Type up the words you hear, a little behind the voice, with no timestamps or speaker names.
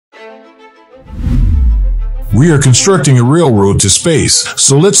We are constructing a railroad to space,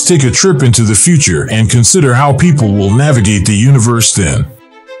 so let's take a trip into the future and consider how people will navigate the universe then.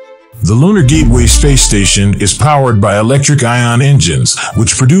 The Lunar Gateway space station is powered by electric ion engines,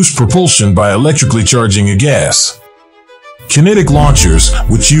 which produce propulsion by electrically charging a gas. Kinetic launchers,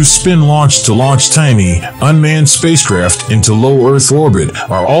 which use spin launch to launch tiny, unmanned spacecraft into low Earth orbit,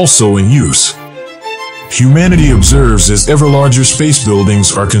 are also in use. Humanity observes as ever larger space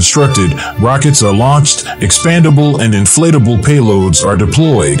buildings are constructed, rockets are launched, expandable and inflatable payloads are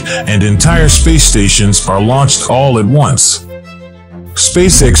deployed, and entire space stations are launched all at once.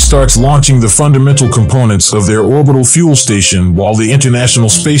 SpaceX starts launching the fundamental components of their orbital fuel station while the International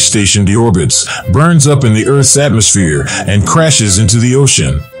Space Station deorbits, burns up in the Earth's atmosphere, and crashes into the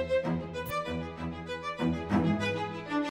ocean.